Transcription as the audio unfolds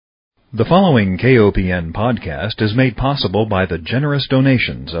The following KOPN podcast is made possible by the generous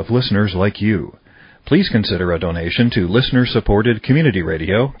donations of listeners like you. Please consider a donation to listener-supported community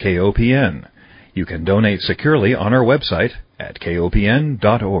radio, KOPN. You can donate securely on our website at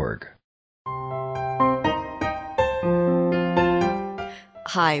kopn.org.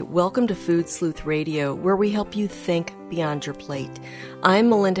 Hi, welcome to Food Sleuth Radio, where we help you think beyond your plate. I'm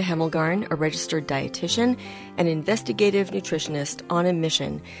Melinda Hemmelgarn, a registered dietitian and investigative nutritionist on a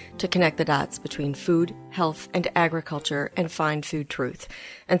mission to connect the dots between food, health, and agriculture and find food truth.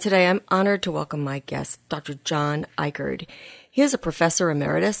 And today I'm honored to welcome my guest, Dr. John Ikerd. He is a professor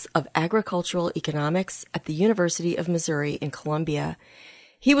emeritus of agricultural economics at the University of Missouri in Columbia.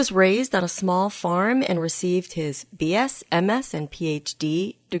 He was raised on a small farm and received his BS, MS, and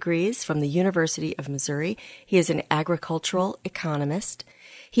PhD degrees from the University of Missouri. He is an agricultural economist.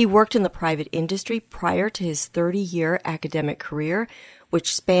 He worked in the private industry prior to his 30-year academic career,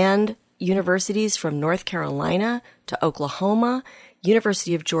 which spanned universities from North Carolina to Oklahoma,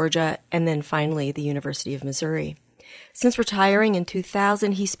 University of Georgia, and then finally the University of Missouri. Since retiring in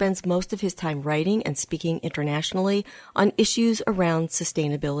 2000, he spends most of his time writing and speaking internationally on issues around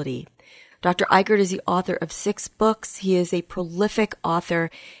sustainability. Dr. Ikerd is the author of 6 books. He is a prolific author.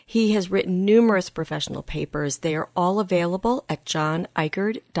 He has written numerous professional papers. They are all available at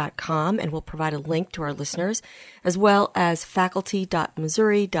johnikerd.com, and we'll provide a link to our listeners, as well as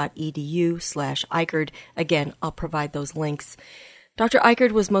faculty.missouri.edu/Ikerd. Again, I'll provide those links. Dr.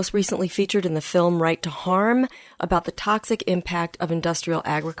 Ikerd was most recently featured in the film Right to Harm about the toxic impact of industrial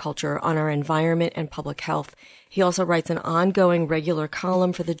agriculture on our environment and public health. He also writes an ongoing regular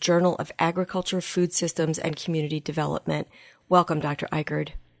column for the Journal of Agriculture, Food Systems, and Community Development. Welcome, Dr. Ikerd.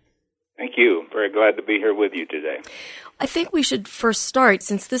 Thank you. Very glad to be here with you today. I think we should first start,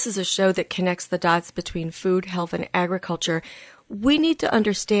 since this is a show that connects the dots between food, health, and agriculture. We need to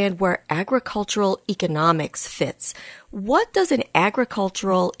understand where agricultural economics fits. What does an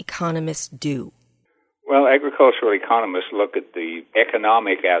agricultural economist do? Well, agricultural economists look at the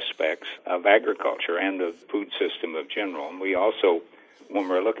economic aspects of agriculture and the food system in general. And we also, when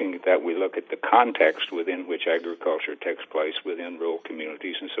we're looking at that, we look at the context within which agriculture takes place within rural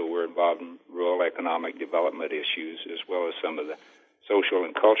communities. And so we're involved in rural economic development issues as well as some of the social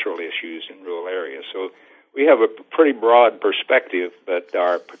and cultural issues in rural areas. So we have a pretty broad perspective, but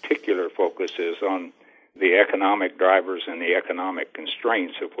our particular focus is on the economic drivers and the economic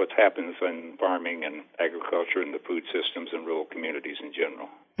constraints of what happens in farming and agriculture and the food systems in rural communities in general.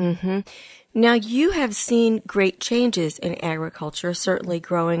 Mm-hmm. Now, you have seen great changes in agriculture, certainly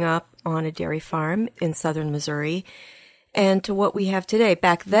growing up on a dairy farm in southern Missouri, and to what we have today.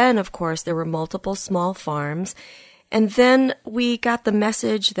 Back then, of course, there were multiple small farms. And then we got the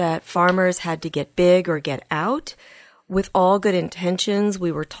message that farmers had to get big or get out. With all good intentions,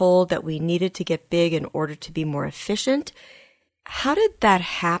 we were told that we needed to get big in order to be more efficient. How did that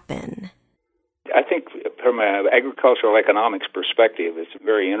happen? I think from an agricultural economics perspective, it's a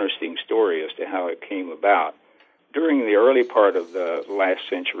very interesting story as to how it came about. During the early part of the last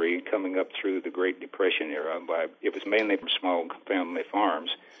century, coming up through the Great Depression era, it was mainly from small family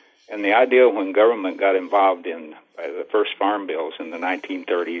farms. And the idea when government got involved in the first farm bills in the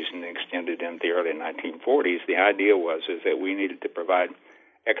 1930s and extended into the early 1940s, the idea was that we needed to provide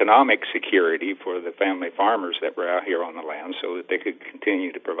economic security for the family farmers that were out here on the land so that they could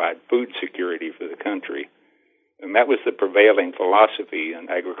continue to provide food security for the country. And that was the prevailing philosophy in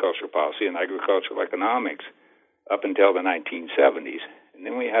agricultural policy and agricultural economics up until the 1970s. And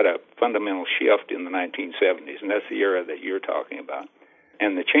then we had a fundamental shift in the 1970s, and that's the era that you're talking about.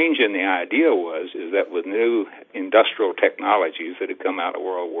 And the change in the idea was that with new industrial technologies that had come out of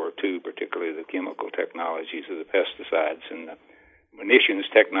World War II, particularly the chemical technologies of the pesticides and the munitions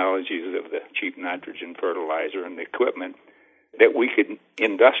technologies of the cheap nitrogen fertilizer and the equipment, that we could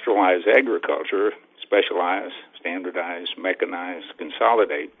industrialize agriculture, specialize, standardize, mechanize,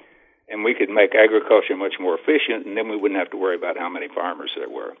 consolidate, and we could make agriculture much more efficient, and then we wouldn't have to worry about how many farmers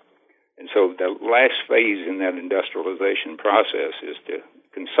there were. And so the last phase in that industrialization process is to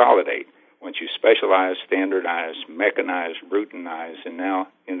consolidate. Once you specialize, standardize, mechanize, routinize, and now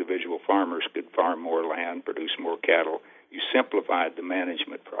individual farmers could farm more land, produce more cattle, you simplified the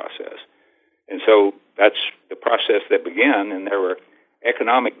management process. And so that's the process that began, and there were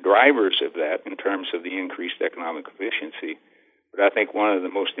economic drivers of that in terms of the increased economic efficiency. But I think one of the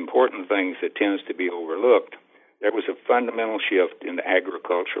most important things that tends to be overlooked, there was a fundamental shift in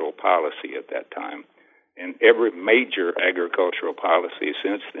agricultural policy at that time. And every major agricultural policy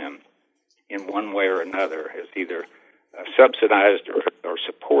since then, in one way or another, has either subsidized or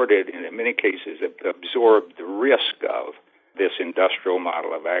supported, and in many cases absorbed the risk of this industrial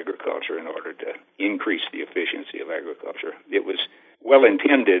model of agriculture in order to increase the efficiency of agriculture. It was well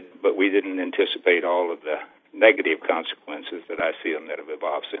intended, but we didn't anticipate all of the negative consequences that I see them that have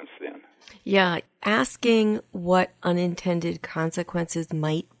evolved since then. Yeah, asking what unintended consequences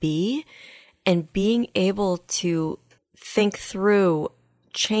might be and being able to think through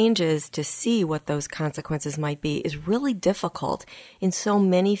changes to see what those consequences might be is really difficult in so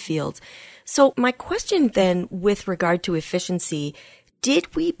many fields. So my question then with regard to efficiency,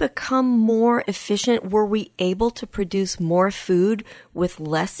 did we become more efficient? Were we able to produce more food with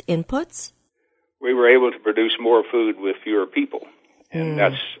less inputs? We were able to produce more food with fewer people. And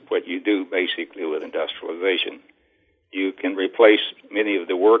that's what you do basically with industrialization. You can replace many of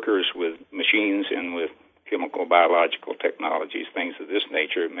the workers with machines and with chemical, biological technologies, things of this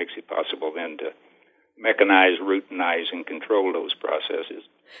nature. It makes it possible then to mechanize, routinize, and control those processes.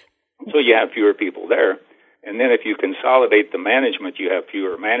 So you have fewer people there. And then if you consolidate the management, you have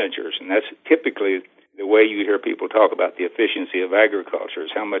fewer managers. And that's typically the way you hear people talk about the efficiency of agriculture,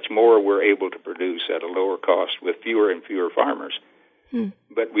 is how much more we're able to produce at a lower cost with fewer and fewer farmers.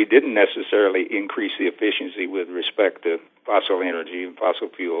 But we didn't necessarily increase the efficiency with respect to fossil energy and fossil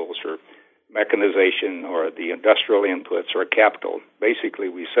fuels or mechanization or the industrial inputs or capital. Basically,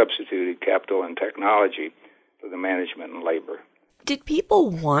 we substituted capital and technology for the management and labor. Did people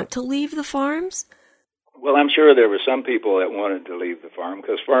want to leave the farms? Well, I'm sure there were some people that wanted to leave the farm,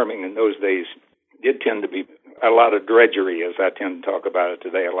 because farming in those days did tend to be a lot of drudgery, as I tend to talk about it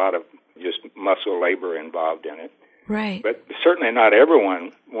today, a lot of just muscle labor involved in it. Right. But certainly not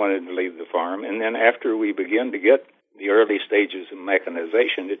everyone wanted to leave the farm. And then after we began to get the early stages of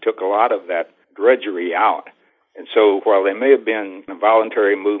mechanization, it took a lot of that drudgery out. And so while there may have been a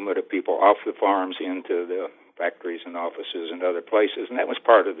voluntary movement of people off the farms into the factories and offices and other places, and that was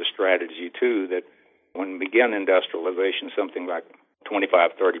part of the strategy, too, that when we began industrialization, something like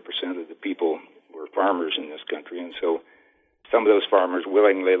 25-30% of the people were farmers in this country. And so some of those farmers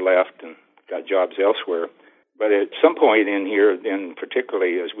willingly left and got jobs elsewhere. But at some point in here, then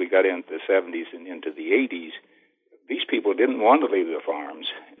particularly as we got into the 70s and into the 80s, these people didn't want to leave their farms.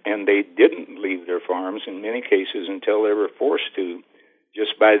 And they didn't leave their farms in many cases until they were forced to,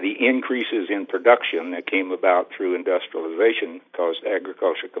 just by the increases in production that came about through industrialization, caused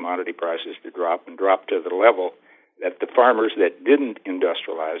agriculture commodity prices to drop and drop to the level that the farmers that didn't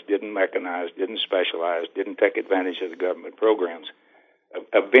industrialize, didn't mechanize, didn't specialize, didn't take advantage of the government programs,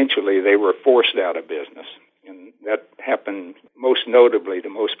 eventually they were forced out of business. And that happened most notably to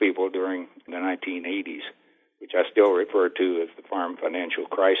most people during the 1980s, which I still refer to as the farm financial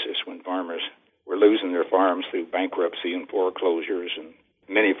crisis, when farmers were losing their farms through bankruptcy and foreclosures, and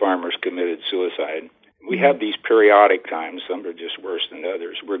many farmers committed suicide. We have these periodic times. Some are just worse than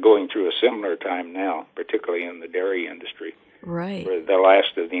others. We're going through a similar time now, particularly in the dairy industry, right, where the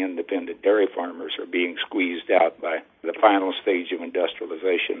last of the independent dairy farmers are being squeezed out by the final stage of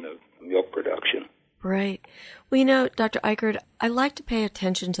industrialization of milk production. Right. Well, you know, Dr. Eichert, I like to pay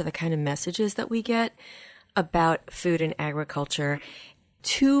attention to the kind of messages that we get about food and agriculture.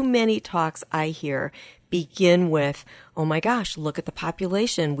 Too many talks I hear begin with, oh my gosh, look at the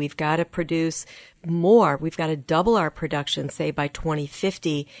population. We've got to produce more. We've got to double our production, say, by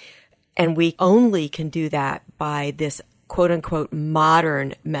 2050. And we only can do that by this quote unquote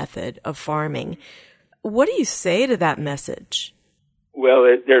modern method of farming. What do you say to that message?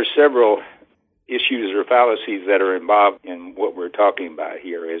 Well, there's several issues or fallacies that are involved in what we're talking about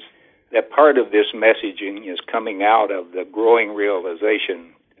here. Is that part of this messaging is coming out of the growing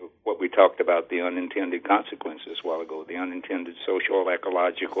realization of what we talked about, the unintended consequences a while ago, the unintended social,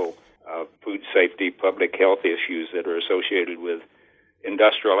 ecological, food safety, public health issues that are associated with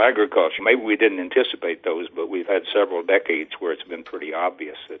industrial agriculture. Maybe we didn't anticipate those, but we've had several decades where it's been pretty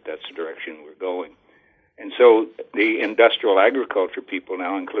obvious that that's the direction we're going. And so the industrial agriculture people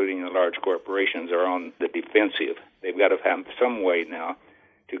now, including the large corporations, are on the defensive. They've got to have some way now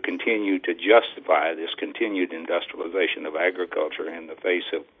to continue to justify this continued industrialization of agriculture in the face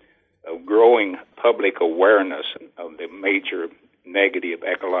of growing public awareness of the major negative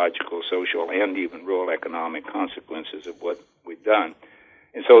ecological, social, and even rural economic consequences of what we've done.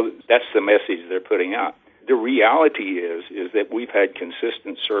 And so that's the message they're putting out. The reality is that we've had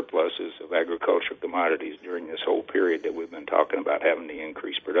consistent surpluses of agricultural commodities during this whole period that we've been talking about having to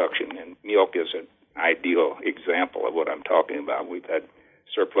increase production. And milk is an ideal example of what I'm talking about. We've had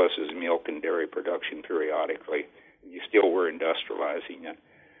surpluses in milk and dairy production periodically. You still were industrializing it.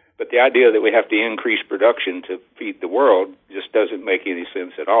 But the idea that we have to increase production to feed the world just doesn't make any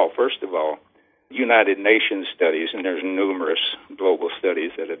sense at all. First of all, United Nations studies, and there's numerous global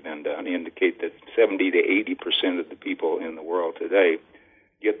studies that have been done, indicate that 70 to 80% of the people in the world today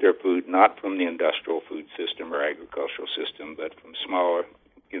get their food not from the industrial food system or agricultural system, but from smaller,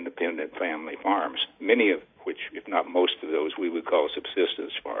 independent family farms, many of which, if not most of those, we would call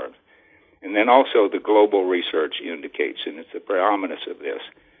subsistence farms. And then also the global research indicates, and it's the predominance of this,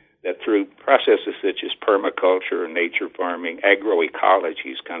 that through processes such as permaculture, nature farming,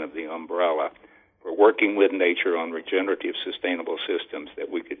 agroecology is kind of the umbrella, for working with nature on regenerative, sustainable systems, that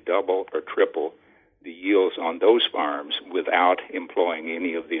we could double or triple the yields on those farms without employing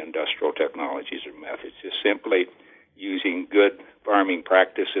any of the industrial technologies or methods, just simply using good farming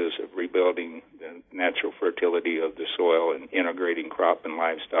practices of rebuilding the natural fertility of the soil and integrating crop and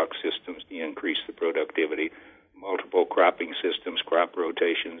livestock systems to increase the productivity, multiple cropping systems, crop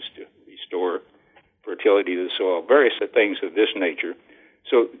rotations to restore fertility of the soil, various things of this nature.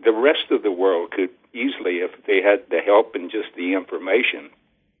 So the rest of the world could easily, if they had the help and just the information,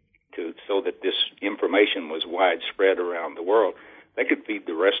 so that this information was widespread around the world, they could feed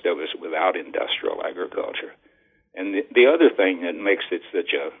the rest of us without industrial agriculture. And the other thing that makes it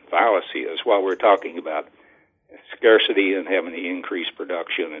such a fallacy is, while we're talking about scarcity and having to increase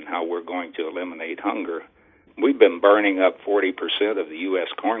production and how we're going to eliminate hunger, we've been burning up 40% of the U.S.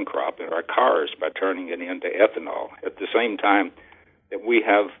 corn crop in our cars by turning it into ethanol. At the same time that we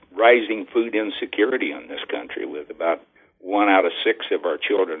have rising food insecurity in this country, with about 1 out of 6 of our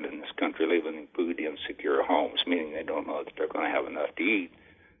children in this country living in food insecure homes, meaning they don't know that they're going to have enough to eat.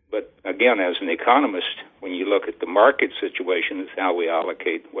 But again, as an economist, when you look at the market situation as how we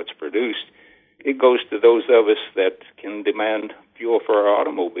allocate what's produced, it goes to those of us that can demand fuel for our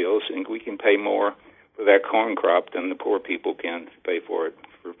automobiles, and we can pay more for that corn crop than the poor people can pay for it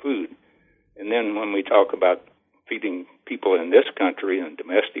for food. And then when we talk about feeding people in this country and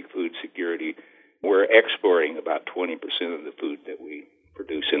domestic food security, we're exporting about 20% of the food that we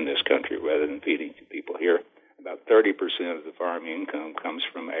produce in this country rather than feeding to people here. About 30% of the farm income comes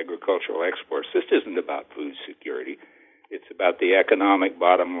from agricultural exports. This isn't about food security. It's about the economic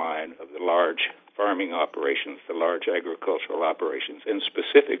bottom line of the large farming operations, the large agricultural operations, and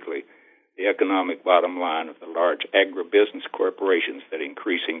specifically the economic bottom line of the large agribusiness corporations that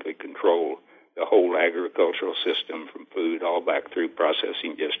increasingly control the whole agricultural system, from food all back through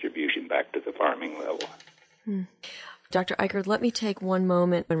processing, distribution, back to the farming level. Dr. Eichert, let me take one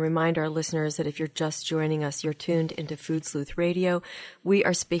moment and remind our listeners that if you're just joining us, you're tuned into Food Sleuth Radio. We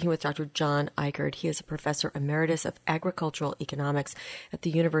are speaking with Dr. John Eichert. He is a professor emeritus of agricultural economics at the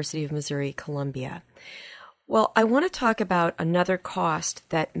University of Missouri-Columbia. Well, I want to talk about another cost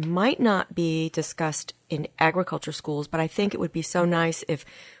that might not be discussed in agriculture schools, but I think it would be so nice if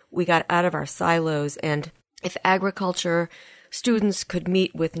we got out of our silos, and if agriculture students could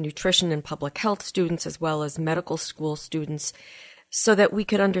meet with nutrition and public health students as well as medical school students, so that we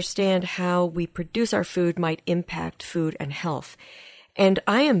could understand how we produce our food might impact food and health. And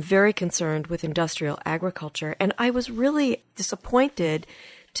I am very concerned with industrial agriculture, and I was really disappointed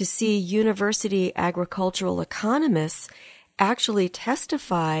to see university agricultural economists actually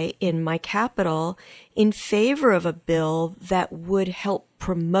testify in my capital in favor of a bill that would help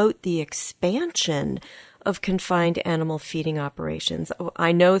promote the expansion of confined animal feeding operations.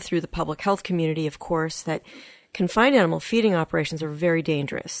 I know through the public health community, of course, that confined animal feeding operations are very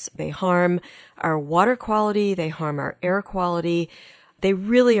dangerous. They harm our water quality, they harm our air quality. They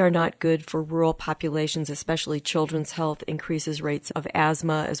really are not good for rural populations, especially children's health, increases rates of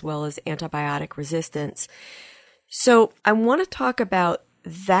asthma as well as antibiotic resistance. So I want to talk about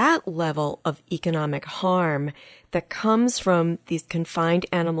that level of economic harm that comes from these confined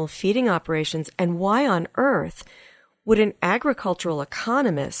animal feeding operations, and why on earth would an agricultural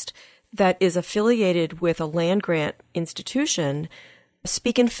economist that is affiliated with a land-grant institution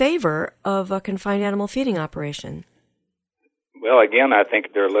speak in favor of a confined animal feeding operation? Well, again, I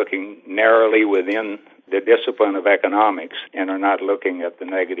think they're looking narrowly within the discipline of economics and are not looking at the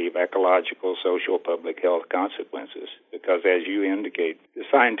negative ecological, social, public health consequences, because as you indicate, the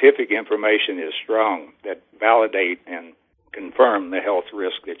scientific information is strong that validate and confirm the health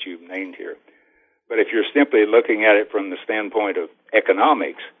risk that you've named here. But if you're simply looking at it from the standpoint of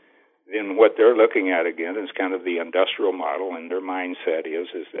economics, then what they're looking at, again, is kind of the industrial model, and their mindset is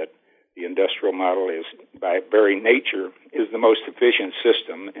that the industrial model is, by very nature, is the most efficient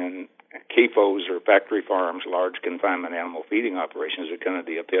system, and CAFOs or factory farms, large confinement animal feeding operations, are kind of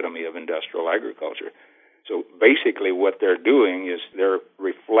the epitome of industrial agriculture. So basically what they're doing is they're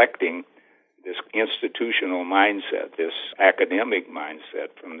reflecting this institutional mindset, this academic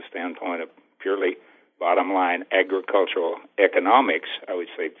mindset from the standpoint of purely bottom line agricultural economics, I would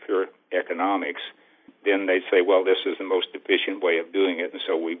say pure economics, then they'd say, well, this is the most efficient way of doing it, and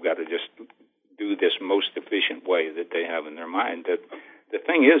so we've got to just do this most efficient way that they have in their mind. The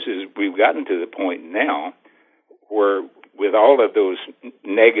thing is we've gotten to the point now where with all of those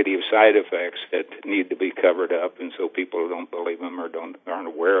negative side effects that need to be covered up, and so people don't believe them or aren't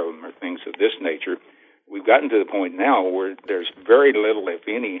aware of them or things of this nature, we've gotten to the point now where there's very little, if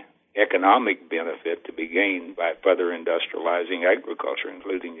any, economic benefit to be gained by further industrializing agriculture,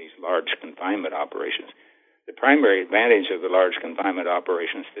 including these large confinement operations. The primary advantage of the large confinement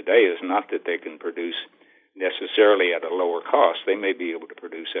operations today is not that they can produce necessarily at a lower cost. They may be able to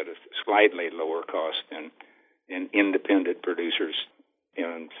produce at a slightly lower cost than independent producers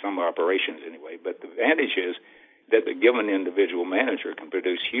in some operations anyway. But the advantage is that the given individual manager can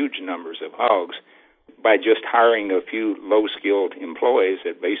produce huge numbers of hogs by just hiring a few low-skilled employees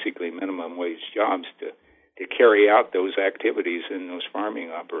at basically minimum wage jobs to carry out those activities in those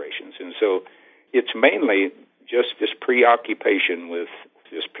farming operations. And so it's mainly just this preoccupation with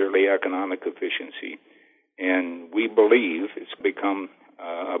this purely economic efficiency. And we believe it's become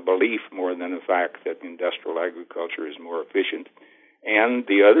a belief more than a fact that industrial agriculture is more efficient. And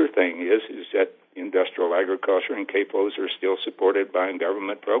the other thing is that industrial agriculture and CAFOs are still supported by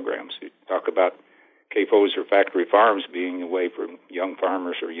government programs. You talk about CAFOs or factory farms being a way for young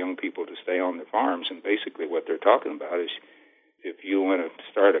farmers or young people to stay on their farms, and basically what they're talking about is if you want to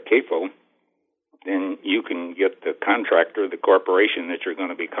start a CAFO, then you can get the contractor, the corporation that you're going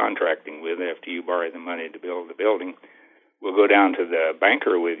to be contracting with after you borrow the money to build the building. We'll go down to the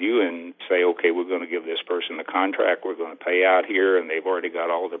banker with you and say, okay, we're going to give this person a contract, we're going to pay out here, and they've already got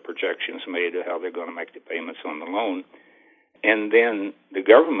all the projections made of how they're going to make the payments on the loan. And then the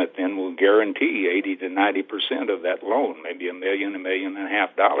government then will guarantee 80 to 90% of that loan, maybe $1 million, $1.5 million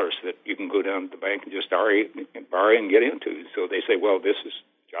that you can go down to the bank and just borrow and get into. So they say, well, this has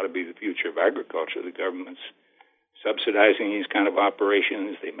got to be the future of agriculture. The government's subsidizing these kind of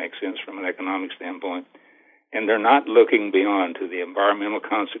operations. They make sense from an economic standpoint. And they're not looking beyond to the environmental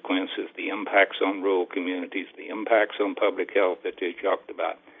consequences, the impacts on rural communities, the impacts on public health that they talked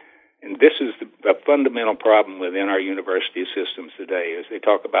about. And this is the fundamental problem within our university systems today, is they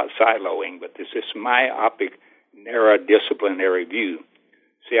talk about siloing, but this is myopic, narrow disciplinary view.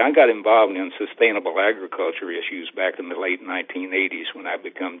 See, I got involved in sustainable agriculture issues back in the late 1980s when I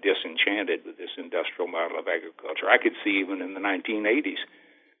became disenchanted with this industrial model of agriculture. I could see even in the 1980s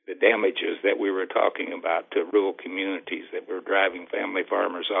the damages that we were talking about to rural communities, that were driving family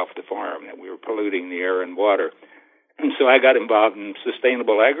farmers off the farm, that we were polluting the air and water. And so I got involved in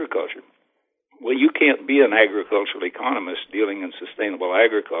sustainable agriculture. Well, you can't be an agricultural economist dealing in sustainable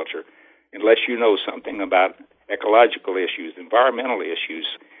agriculture unless you know something about ecological issues, environmental issues,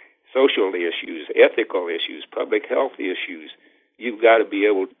 social issues, ethical issues, public health issues. You've got to be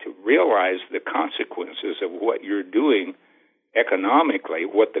able to realize the consequences of what you're doing economically,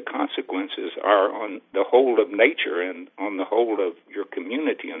 what the consequences are on the whole of nature and on the whole of your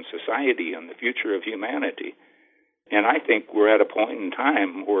community and society and the future of humanity. And I think we're at a point in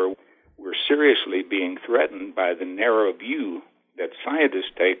time where we're seriously being threatened by the narrow view that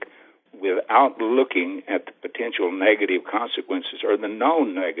scientists take without looking at the potential negative consequences or the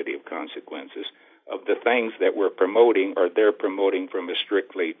known negative consequences of the things that we're promoting or they're promoting from a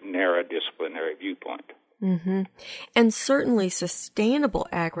strictly narrow disciplinary viewpoint. Mm-hmm. And certainly sustainable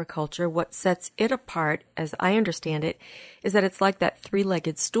agriculture, what sets it apart, as I understand it, is that it's like that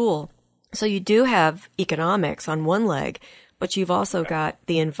three-legged stool. So you do have economics on one leg, but you've also got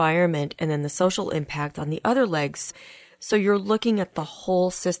the environment and then the social impact on the other legs. So you're looking at the whole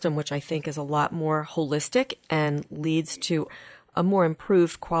system, which I think is a lot more holistic and leads to a more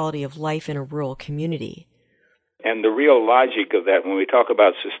improved quality of life in a rural community. And the real logic of that, when we talk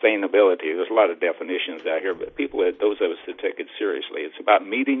about sustainability, there's a lot of definitions out here, but those of us that take it seriously, it's about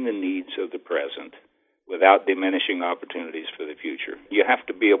meeting the needs of the present without diminishing opportunities for the future. You have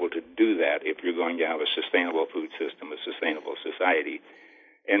to be able to do that if you're going to have a sustainable food system, a sustainable society.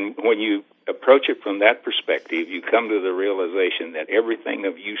 And when you approach it from that perspective, you come to the realization that everything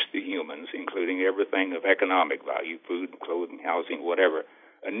of use to humans, including everything of economic value, food, clothing, housing, whatever,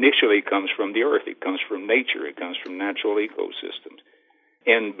 initially comes from the earth. It comes from nature. It comes from natural ecosystems.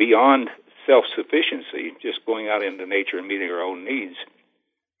 And beyond self-sufficiency, just going out into nature and meeting our own needs,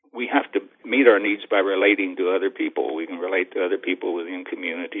 we have to meet our needs by relating to other people. We can relate to other people within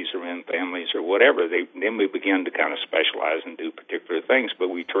communities or in families or whatever. Then we begin to kind of specialize and do particular things, but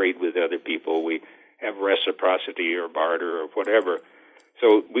we trade with other people. We have reciprocity or barter or whatever.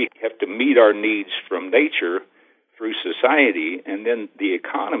 So we have to meet our needs from nature through society, and then the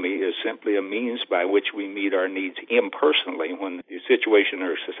economy is simply a means by which we meet our needs impersonally. When the situation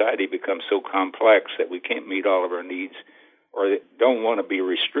or society becomes so complex that we can't meet all of our needs, or don't want to be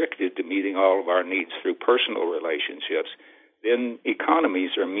restricted to meeting all of our needs through personal relationships, then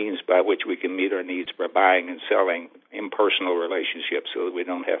economies are means by which we can meet our needs by buying and selling impersonal relationships, so that we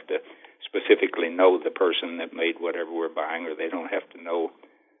don't have to specifically know the person that made whatever we're buying, or they don't have to know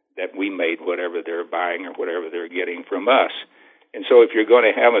that we made whatever they're buying or whatever they're getting from us. And so if you're going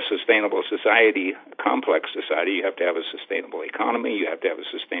to have a sustainable society, a complex society, you have to have a sustainable economy, you have to have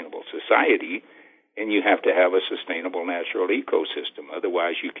a sustainable society, and you have to have a sustainable natural ecosystem.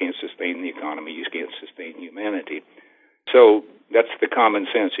 Otherwise, you can't sustain the economy, you can't sustain humanity. So that's the common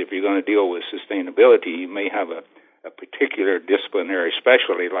sense. If you're going to deal with sustainability, you may have a particular disciplinary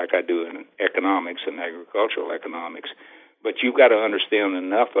specialty like I do in economics and agricultural economics, but you've got to understand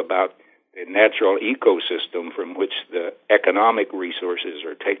enough about the natural ecosystem from which the economic resources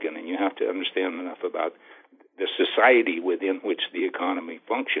are taken, and you have to understand enough about the society within which the economy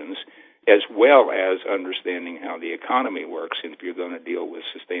functions, as well as understanding how the economy works if you're going to deal with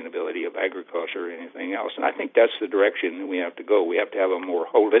sustainability of agriculture or anything else. And I think that's the direction we have to go. We have to have a more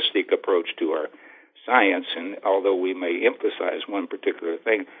holistic approach to our science, and although we may emphasize one particular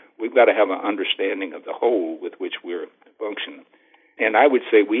thing, we've got to have an understanding of the whole with which we're functioning. And I would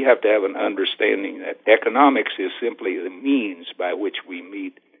say we have to have an understanding that economics is simply the means by which we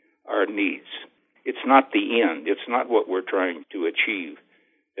meet our needs. It's not the end. It's not what we're trying to achieve.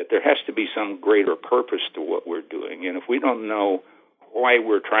 That there has to be some greater purpose to what we're doing. And if we don't know why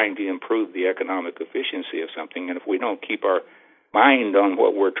we're trying to improve the economic efficiency of something, and if we don't keep our mind on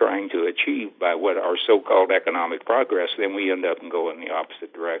what we're trying to achieve by what our so-called economic progress, then we end up and go in the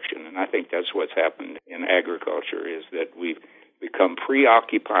opposite direction. And I think that's what's happened in agriculture, is that we've become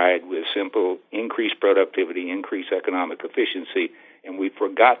preoccupied with simple increased productivity, increased economic efficiency, and we've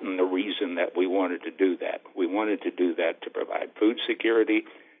forgotten the reason that we wanted to do that. We wanted to do that to provide food security,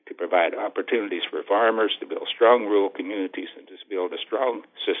 to provide opportunities for farmers, to build strong rural communities, and to build a strong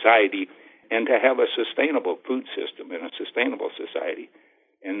society, and to have a sustainable food system and a sustainable society.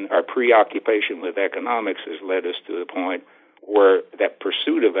 And our preoccupation with economics has led us to the point where that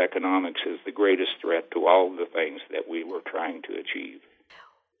pursuit of economics is the greatest threat to all the things that we were trying to achieve.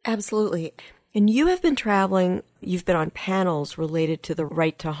 Absolutely. And you have been traveling, you've been on panels related to the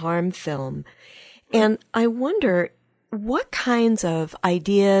Right to Harm film. And I wonder, what kinds of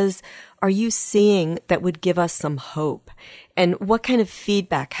ideas are you seeing that would give us some hope? And what kind of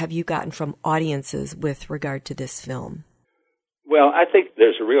feedback have you gotten from audiences with regard to this film? Well, I think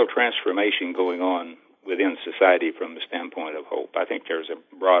there's a real transformation going on within society from the standpoint of hope. I think there's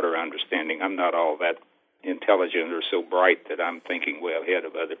a broader understanding. I'm not all that intelligent or so bright that I'm thinking way ahead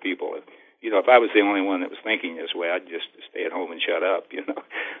of other people. If I was the only one that was thinking this way, I'd just stay at home and shut up,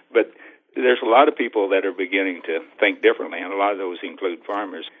 But there's a lot of people that are beginning to think differently, and a lot of those include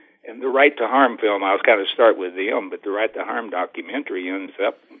farmers. And the Right to Harm film, I was going to start with them, but the Right to Harm documentary ends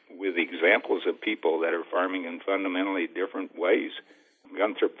up with examples of people that are farming in fundamentally different ways.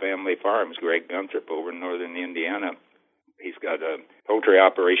 Gunthrop Family Farms, Greg Gunthrop over in northern Indiana, he's got a poultry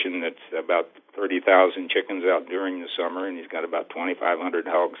operation that's about 30,000 chickens out during the summer, and he's got about 2,500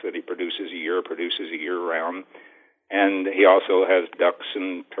 hogs that he produces a year round. And he also has ducks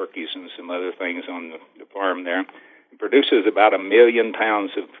and turkeys and some other things on the farm there. He produces about 1 million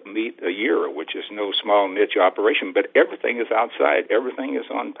pounds of meat a year, which is no small niche operation, but everything is outside. Everything is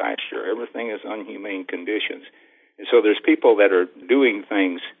on pasture. Everything is on humane conditions. And so there's people that are doing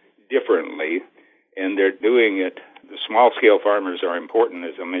things differently, and they're doing it. The small-scale farmers are important,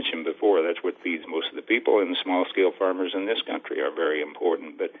 as I mentioned before. That's what feeds most of the people, and the small-scale farmers in this country are very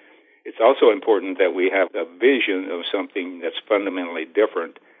important. But it's also important that we have a vision of something that's fundamentally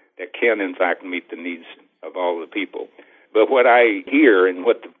different that can, in fact, meet the needs of all the people. But what I hear and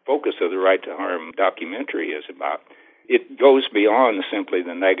what the focus of the Right to Harm documentary is about, it goes beyond simply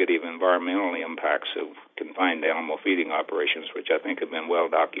the negative environmental impacts of confined animal feeding operations, which I think have been well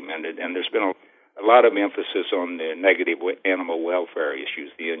documented. And there's been a lot of emphasis on the negative animal welfare issues,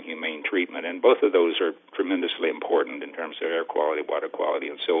 the inhumane treatment, and both of those are tremendously important in terms of air quality, water quality,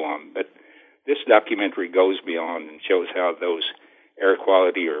 and so on. But this documentary goes beyond and shows how those air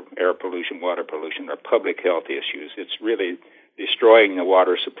quality or air pollution, water pollution are public health issues. It's really destroying the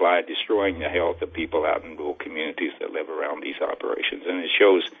water supply, destroying the health of people out in rural communities that live around these operations. And it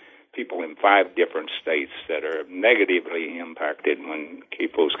shows people in 5 different states that are negatively impacted when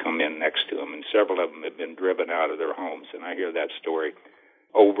CAFOs come in next to them, and several of them have been driven out of their homes. And I hear that story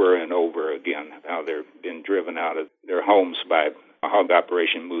over and over again, how they've been driven out of their homes by a hog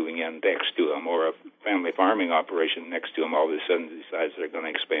operation moving in next to them, or a family farming operation next to them all of a sudden decides they're going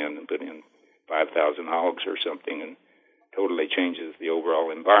to expand and put in 5,000 hogs or something and totally changes the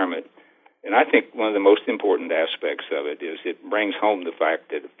overall environment. And I think one of the most important aspects of it is it brings home the fact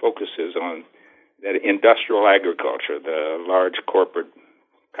that it focuses on that industrial agriculture, the large corporate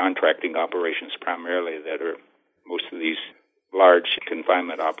contracting operations primarily that are, most of these large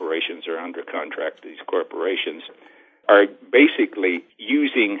confinement operations are under contract to these corporations, are basically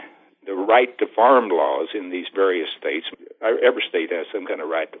using the right to farm laws in these various states. Every state has some kind of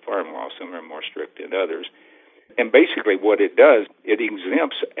right to farm law. Some are more strict than others. And basically what it does, it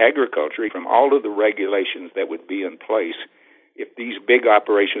exempts agriculture from all of the regulations that would be in place if these big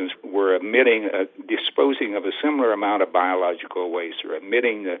operations were disposing of a similar amount of biological waste or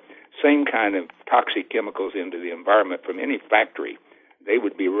emitting the same kind of toxic chemicals into the environment from any factory. They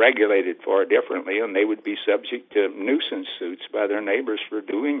would be regulated far differently, and they would be subject to nuisance suits by their neighbors for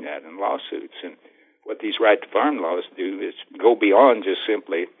doing that and lawsuits. And what these right-to-farm laws do is go beyond just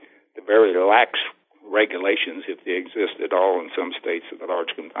simply the very lax regulations, if they exist at all in some states of the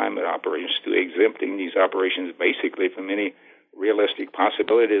large confinement operations, to exempting these operations basically from any realistic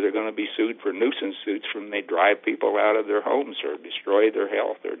possibility they're going to be sued for nuisance suits from they drive people out of their homes or destroy their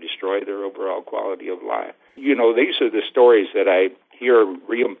health or destroy their overall quality of life. You know, these are the stories that I hear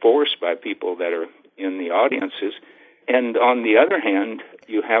reinforced by people that are in the audiences. And on the other hand,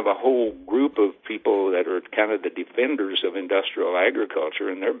 you have a whole group of people that are kind of the defenders of industrial agriculture,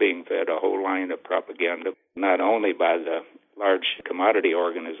 and they're being fed a whole line of propaganda, not only by the large commodity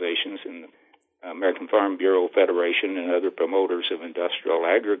organizations and the American Farm Bureau Federation and other promoters of industrial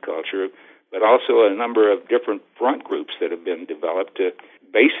agriculture, but also a number of different front groups that have been developed to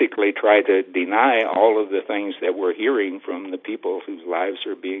basically try to deny all of the things that we're hearing from the people whose lives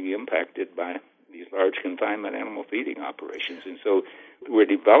are being impacted by these large confinement animal feeding operations. And so we're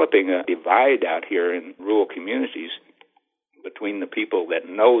developing a divide out here in rural communities between the people that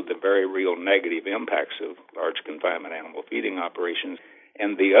know the very real negative impacts of large confinement animal feeding operations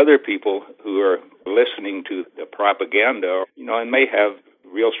and the other people who are listening to the propaganda, you know, and may have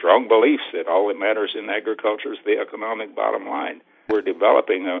real strong beliefs that all that matters in agriculture is the economic bottom line. We're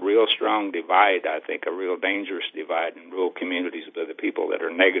developing a real strong divide, I think, a real dangerous divide in rural communities by the people that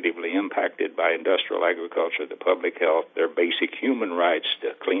are negatively impacted by industrial agriculture, the public health, their basic human rights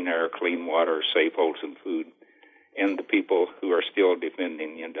to clean air, clean water, safe, wholesome food, and the people who are still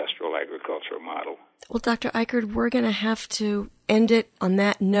defending the industrial agriculture model. Well, Dr. Eichard, we're going to have to end it on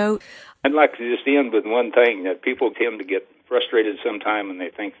that note. I'd like to just end with one thing, that people tend to get frustrated sometime and they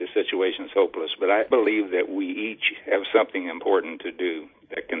think the situation is hopeless, but I believe that we each have something important to do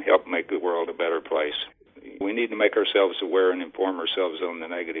that can help make the world a better place. We need to make ourselves aware and inform ourselves on the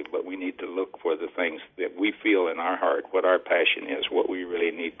negative, but we need to look for the things that we feel in our heart, what our passion is, what we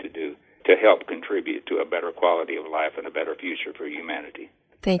really need to do to help contribute to a better quality of life and a better future for humanity.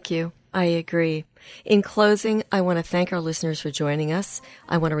 Thank you. I agree. In closing, I want to thank our listeners for joining us.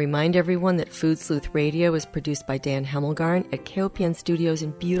 I want to remind everyone that Food Sleuth Radio is produced by Dan Hemmelgarn at KOPN Studios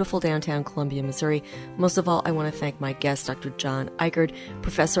in beautiful downtown Columbia, Missouri. Most of all, I want to thank my guest, Dr. John Eichard,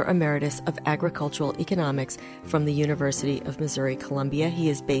 Professor Emeritus of Agricultural Economics from the University of Missouri-Columbia. He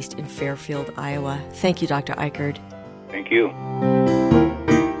is based in Fairfield, Iowa. Thank you, Dr. Eichard. Thank you.